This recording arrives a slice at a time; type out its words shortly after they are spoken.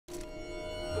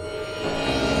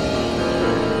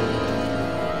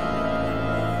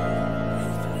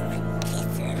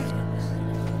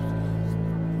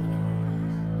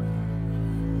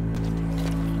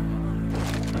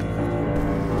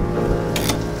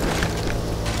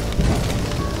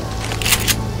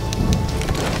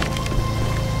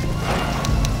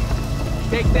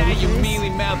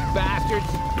mealy-mouthed bastards!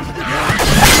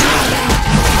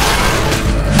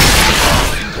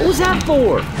 What was that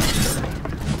for?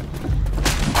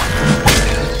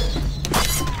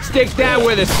 Stick that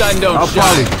where the sun don't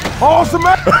shine! Awesome!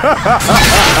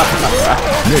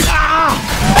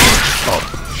 Oh,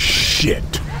 shit.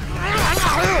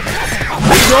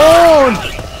 It's on!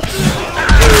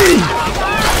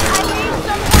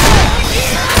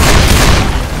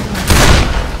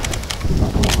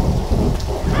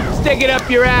 Stick it up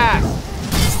your ass!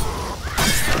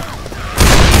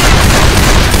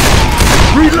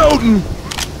 Reloading!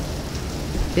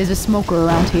 There's a smoker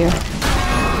around here.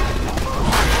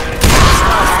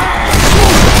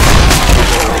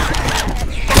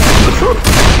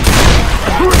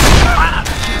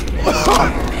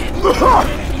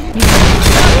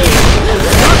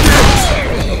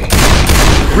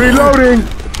 Reloading!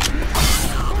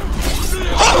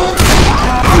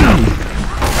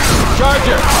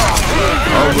 Charger!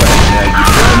 Alright, now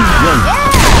you done?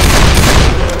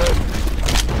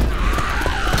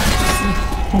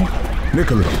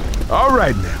 Nicholas,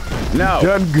 alright now. No.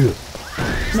 Done good.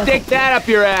 Stick that up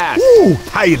your ass! Woo!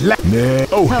 How you like? Nah.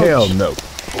 Oh, hell no.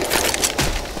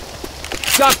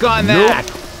 Suck on that!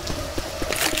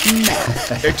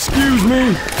 Excuse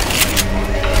me?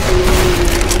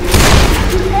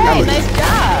 Hey, nice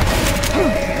job!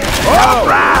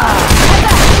 Alright!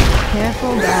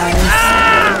 Careful, guys.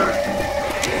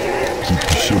 Keep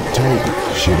the shit tight.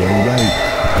 Shit ain't right.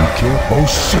 Be careful. Oh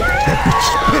shit, that bitch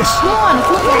is pissed. Come on, it's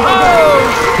not like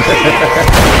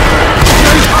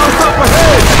Chase house up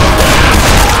ahead!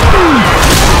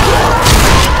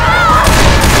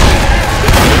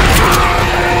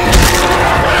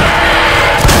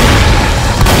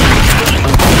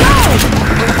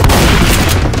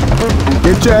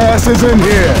 Get your asses in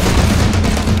here!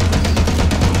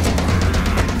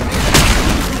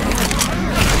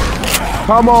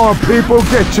 Come on, people,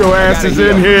 get your asses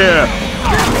in here!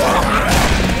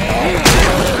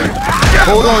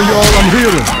 Hold on, y'all, I'm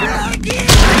healing.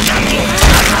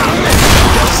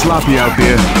 Sloppy out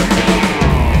there.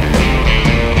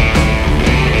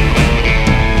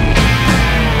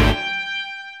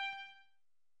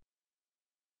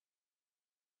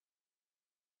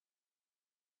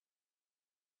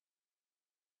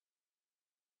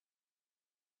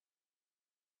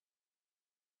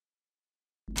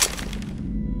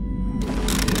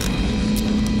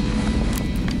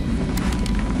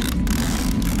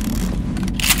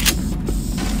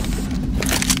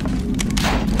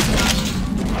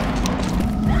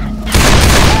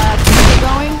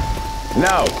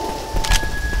 No!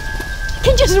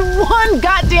 can just one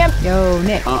goddamn. Yo,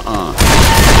 Nick.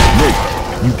 Nick,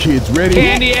 you kids ready?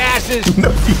 Candy asses! No,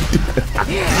 you didn't.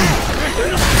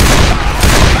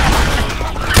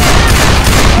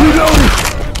 Reloading!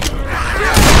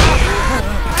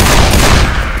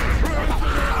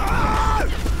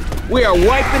 We are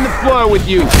wiping the floor with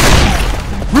you!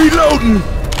 Reloading!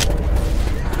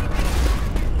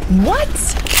 What?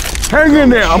 Hang in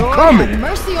there, I'm Lord coming! have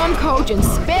mercy on Coach and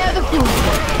spare the food.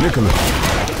 Nicholas.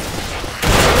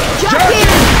 Jockey!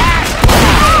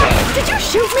 Did you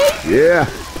shoot me? Yeah.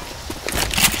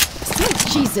 Sweet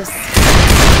Jesus.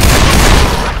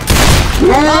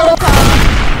 Molotov.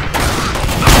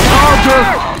 Roger!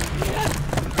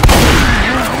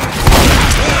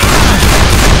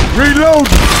 Reload!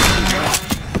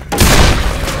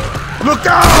 Look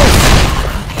out!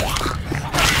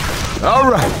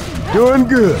 All right, doing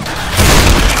good.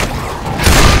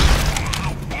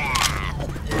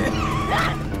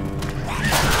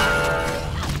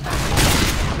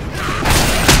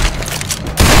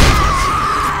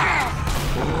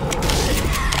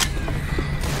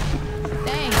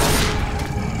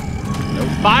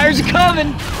 Fires are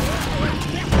coming!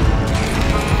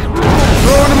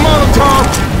 Throw the Molotov!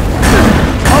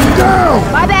 I'm down!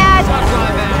 My bad.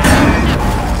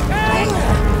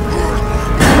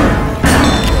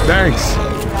 Thanks.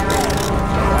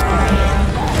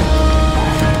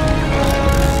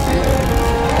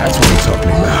 That's what I'm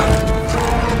talking about.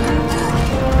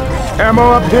 Ammo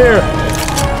up here!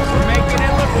 We're making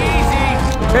it look easy!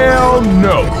 Hell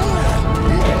no!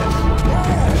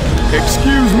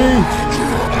 Excuse me?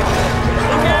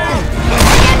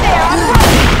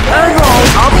 Hang on,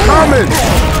 I'm coming!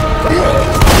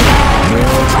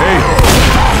 Hey,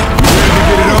 you ready to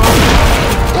get it on?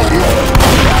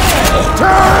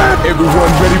 Time!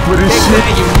 Everyone ready for this Take shit?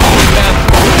 that, you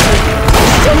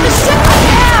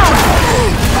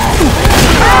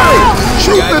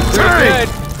Shoot the tank!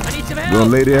 I need some help! Gonna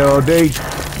lay there all day?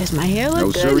 Does my hair look No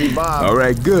good? siree, Bob. All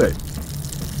right, good.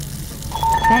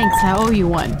 Thanks, I owe you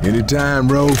one. Anytime,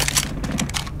 Ro.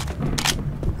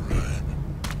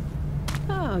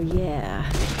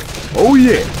 Oh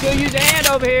yeah. Still use a hand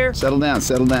over here. Settle down,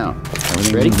 settle down.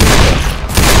 Everything Ready?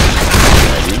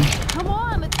 Come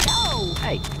on, let's go.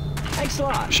 Hey, thanks a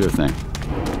lot. Sure thing.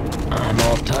 I'm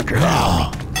all Tucker. We don't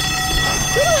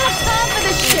have time for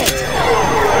this shit.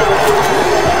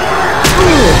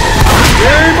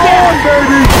 Game on,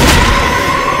 baby!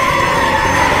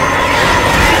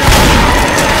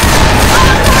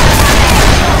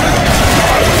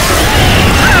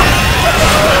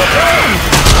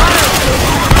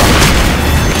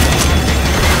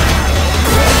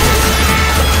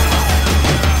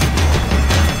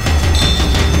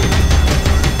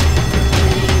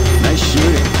 Nice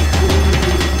shooting.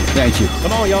 Thank you.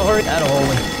 Come on, y'all, hurry. That'll hold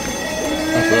me.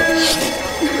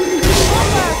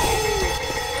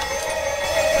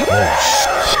 Up.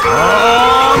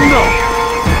 Oh no!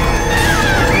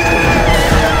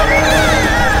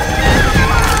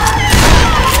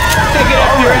 Take it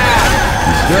up your ass.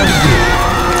 He's very good.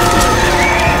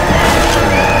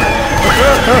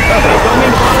 Don't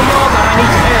mean to follow y'all, but I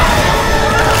need some help.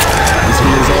 This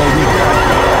here's all we got.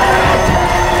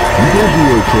 You gonna be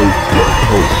okay.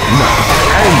 Oh, no.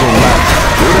 I ain't gonna lie.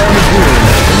 Go down the gym and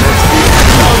let's get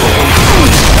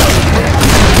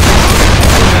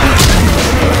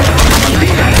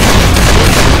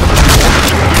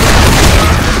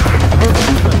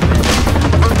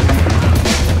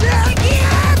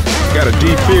got a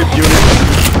D-fib unit.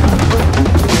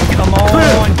 Come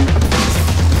on.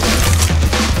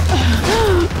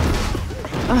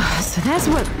 So that's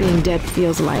what being dead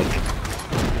feels like.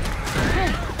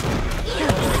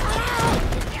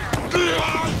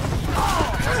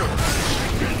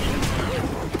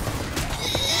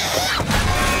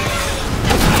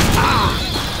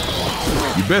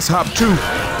 You best hop too.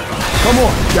 Come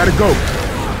on, gotta go.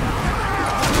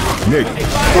 Nick,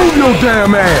 move your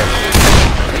damn ass.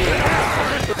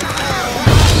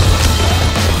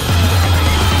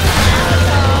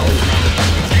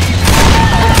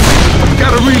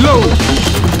 Gotta reload.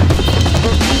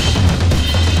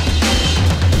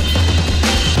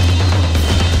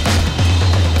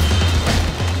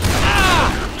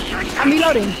 I'm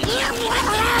reloading.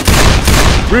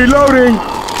 Reloading.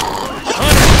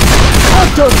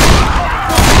 Hunter.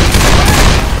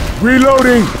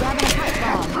 Reloading.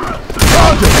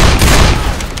 Sergeant.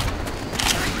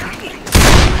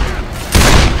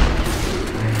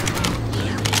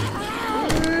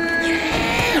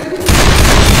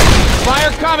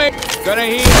 Fire coming. Gonna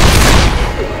heal.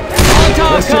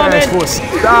 Molotov Let's coming. ask for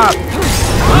stop.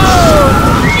 Oh,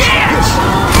 yes!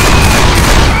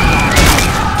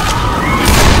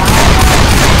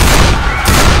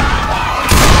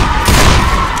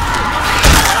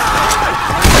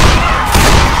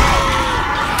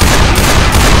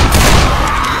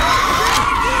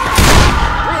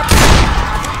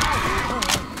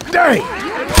 Dang.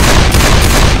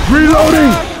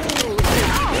 Reloading.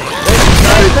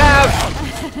 Nice out.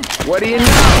 What do you know?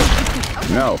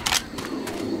 No.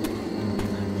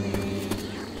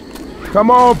 Come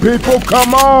on, people,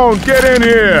 come on, get in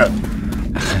here.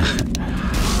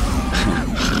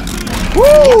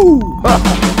 Woo!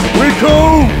 We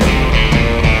cool?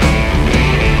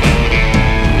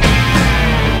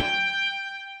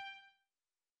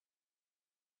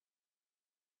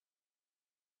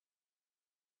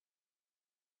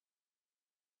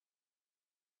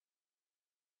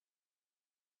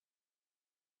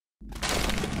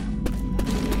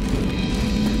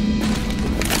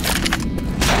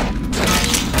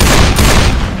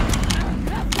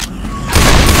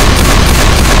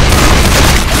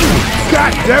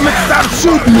 God damn it, stop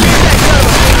shooting me!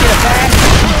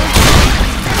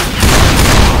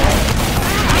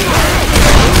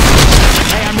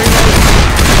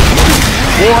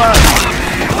 Boy,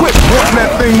 quit pointing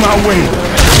that thing my way.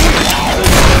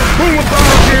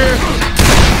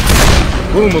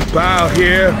 Boom about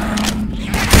here.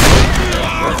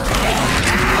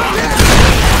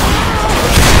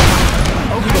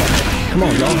 Come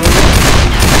on, y'all.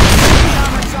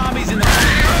 Zombies in the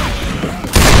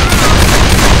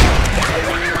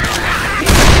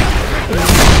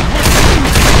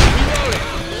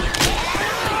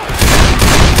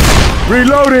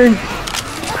Reloading.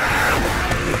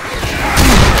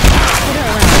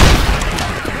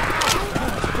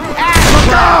 Look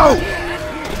out!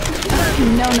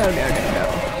 No.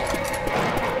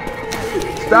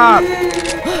 Stop!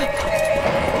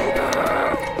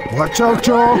 Watch out,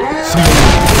 y'all. See,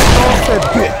 off that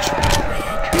bitch.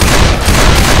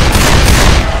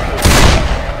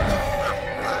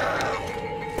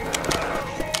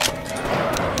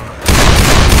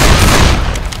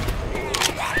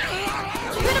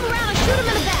 Spin him around and shoot him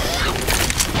in the back.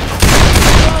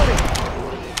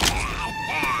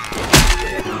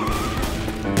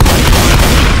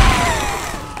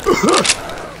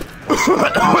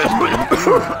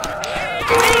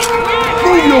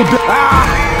 Slow down.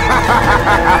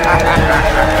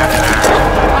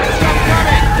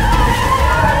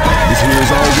 This here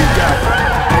is all we got.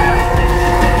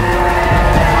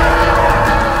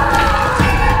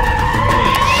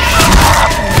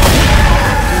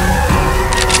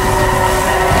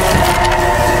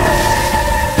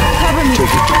 Cover me.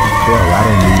 Hell, I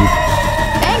don't need it.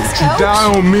 Thanks, Coach. Die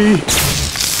on me.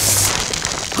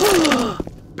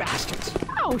 Bastards.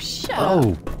 Oh, shut up.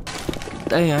 Oh.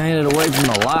 Dang, I had it away from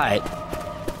the light.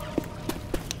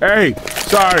 Hey,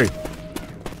 sorry.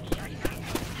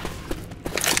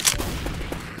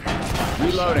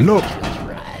 Reloading. Look.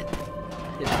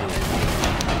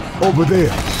 Over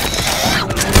there.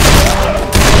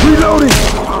 Reloading.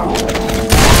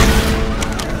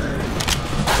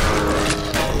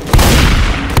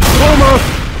 Boomer.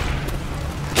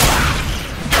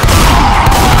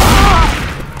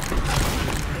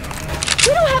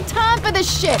 We don't have time for this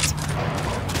shit.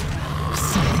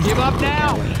 Give up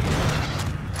now.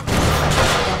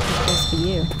 Just for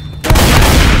you.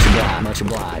 Much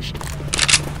obliged.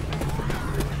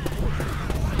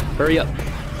 Hurry up.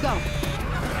 Go.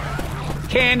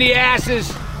 Candy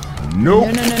asses. Nope.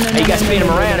 No. Hey, you guys spin him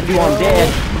around if you want him dead.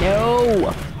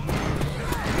 No.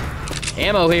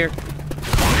 Ammo here.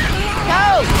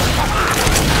 Go.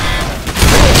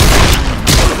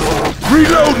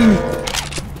 Reloading.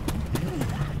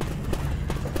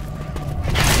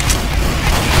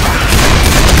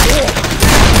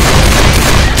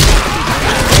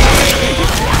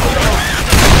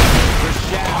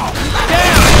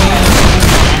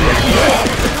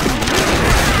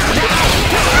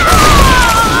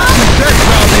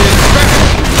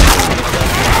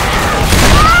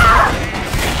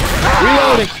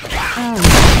 Reloading.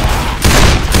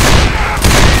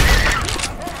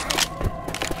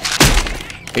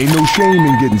 Ain't no shame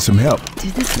in getting some help.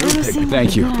 Did this really seem Thank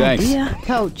like you, a good thanks. idea?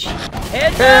 Coach.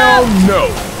 Hell no.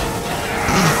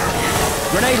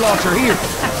 Grenade launcher here.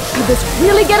 Did this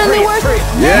really get any worse?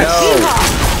 Yes. Yeehaw.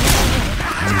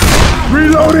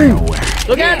 Reloading.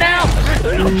 Look out now.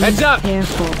 Heads up.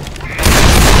 Careful.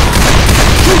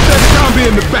 Shoot that zombie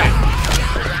in the back.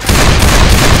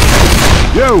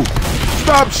 Yo,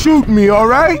 stop shooting me, all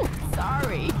right?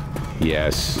 Sorry.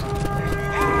 Yes.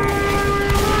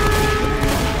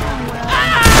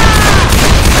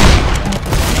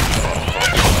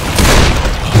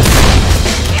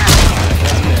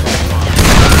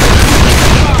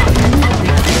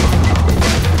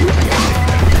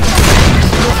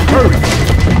 Hurry.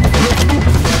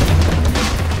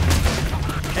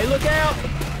 Hey, look out.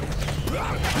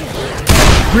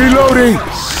 Reloading.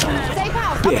 Safe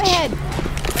house. Up ahead.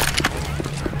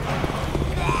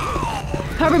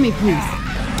 Cover me, please.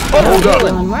 Hold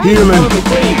Healing, up. right? Healing.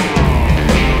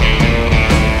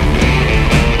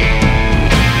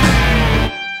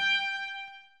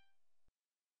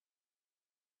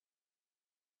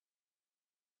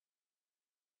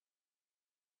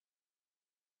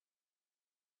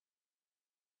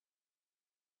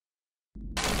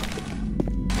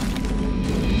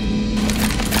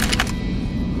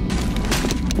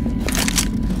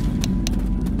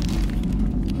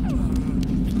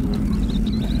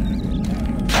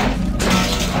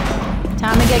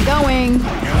 Time to get going.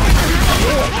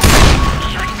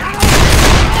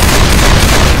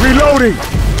 Reloading.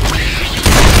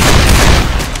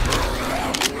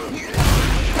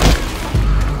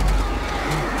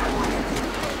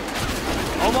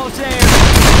 Almost there.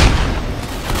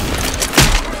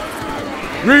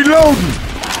 Reloading.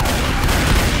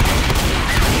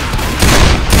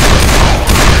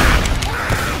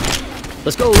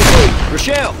 Let's go.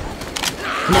 Rochelle.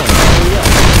 Come on, hurry up.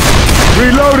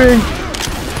 Reloading.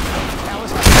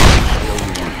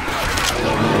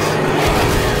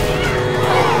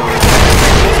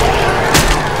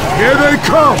 Here they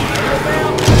come.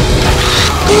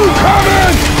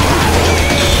 Coming.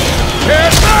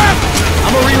 Head back. I'm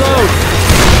gonna reload.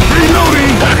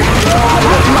 Reloading.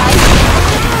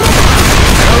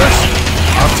 Ellis,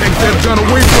 I'll take that gun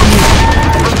away from you.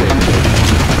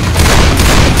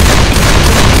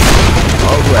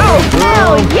 All right. Oh,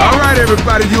 hell yes! All right,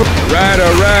 everybody. You right?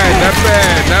 All right. Not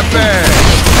bad. Not bad.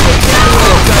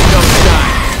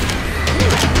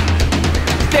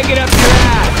 Stick it up your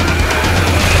ass.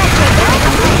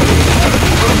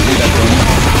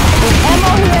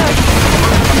 Ammo here.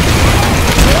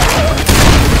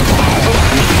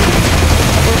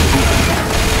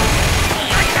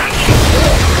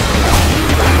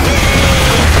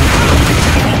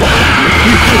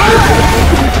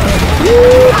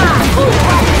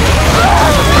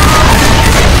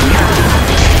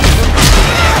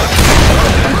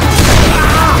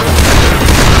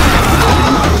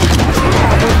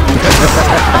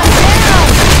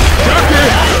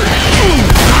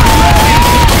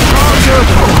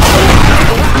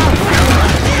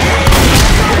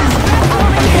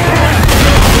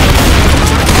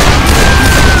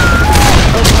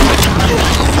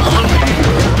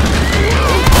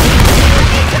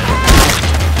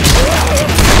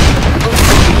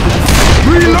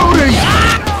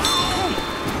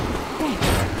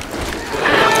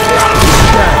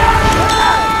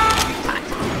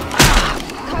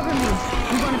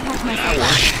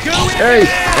 Hey,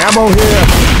 ammo here.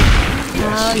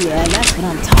 Oh yeah, that's what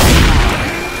I'm talking about.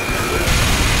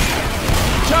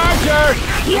 Charger!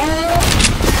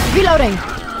 Reloading.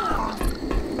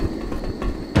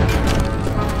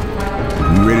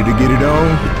 You ready to get it on?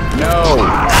 No.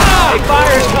 Hey,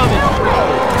 fire's coming.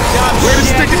 Way to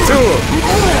stick it to him.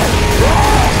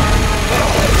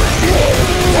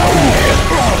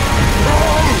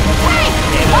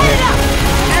 Light it up.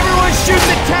 Everyone shoot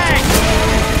the tank!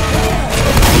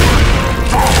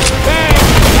 Bang!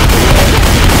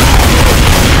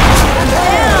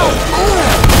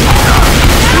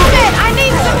 Help it! I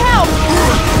need some help.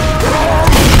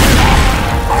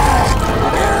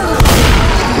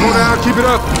 Come on now, keep it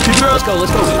up. Keep it up. Let's go,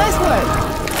 let's go. Nice work.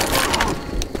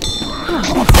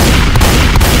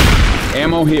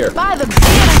 Ammo here. By the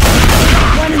banner.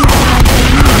 One more time.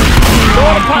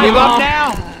 Give up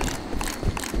now?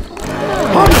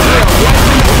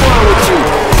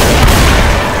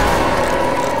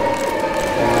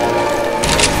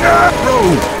 Bro,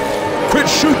 quit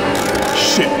shooting.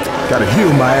 Shit, gotta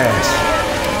heal my ass.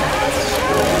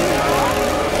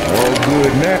 All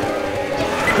good now.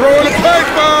 Throw in a pipe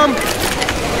bomb.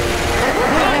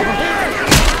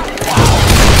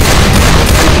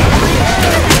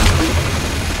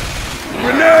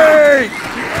 Grenade!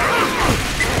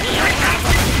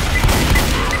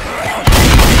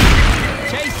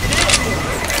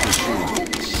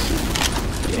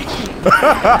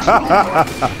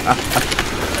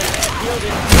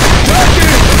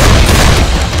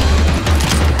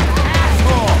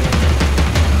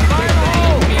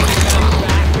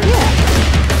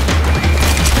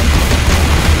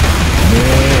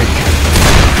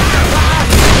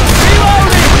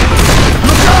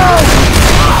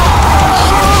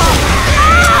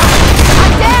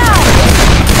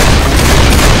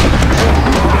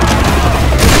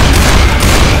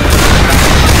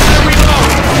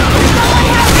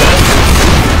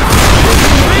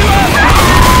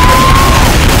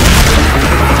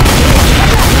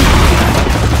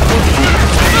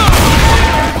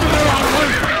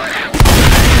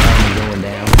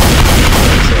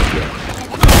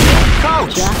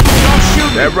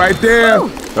 That right there,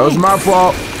 that was my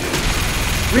fault.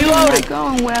 Reloading.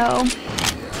 Going well.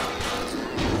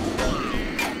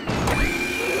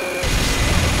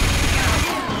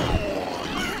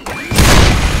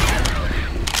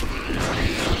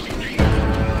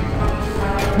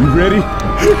 You ready?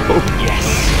 Yes.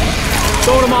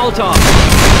 Throw the Molotov.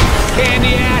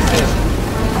 Candy asses!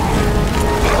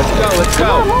 Let's go, let's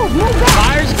go. Move back.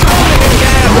 Fire's coming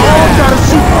again! All gotta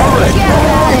shoot already. Get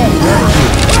at it.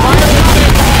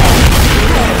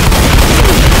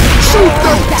 Shoot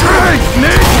the tank,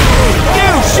 Nick!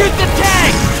 Dude, shoot the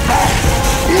tank!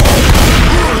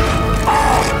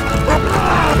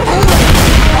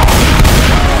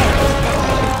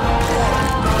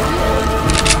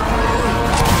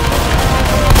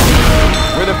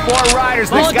 We're the four riders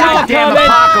of the Molotov goddamn coming.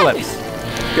 apocalypse!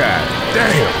 God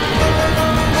damn.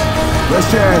 Let's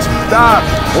chance. Stop.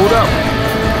 Hold up.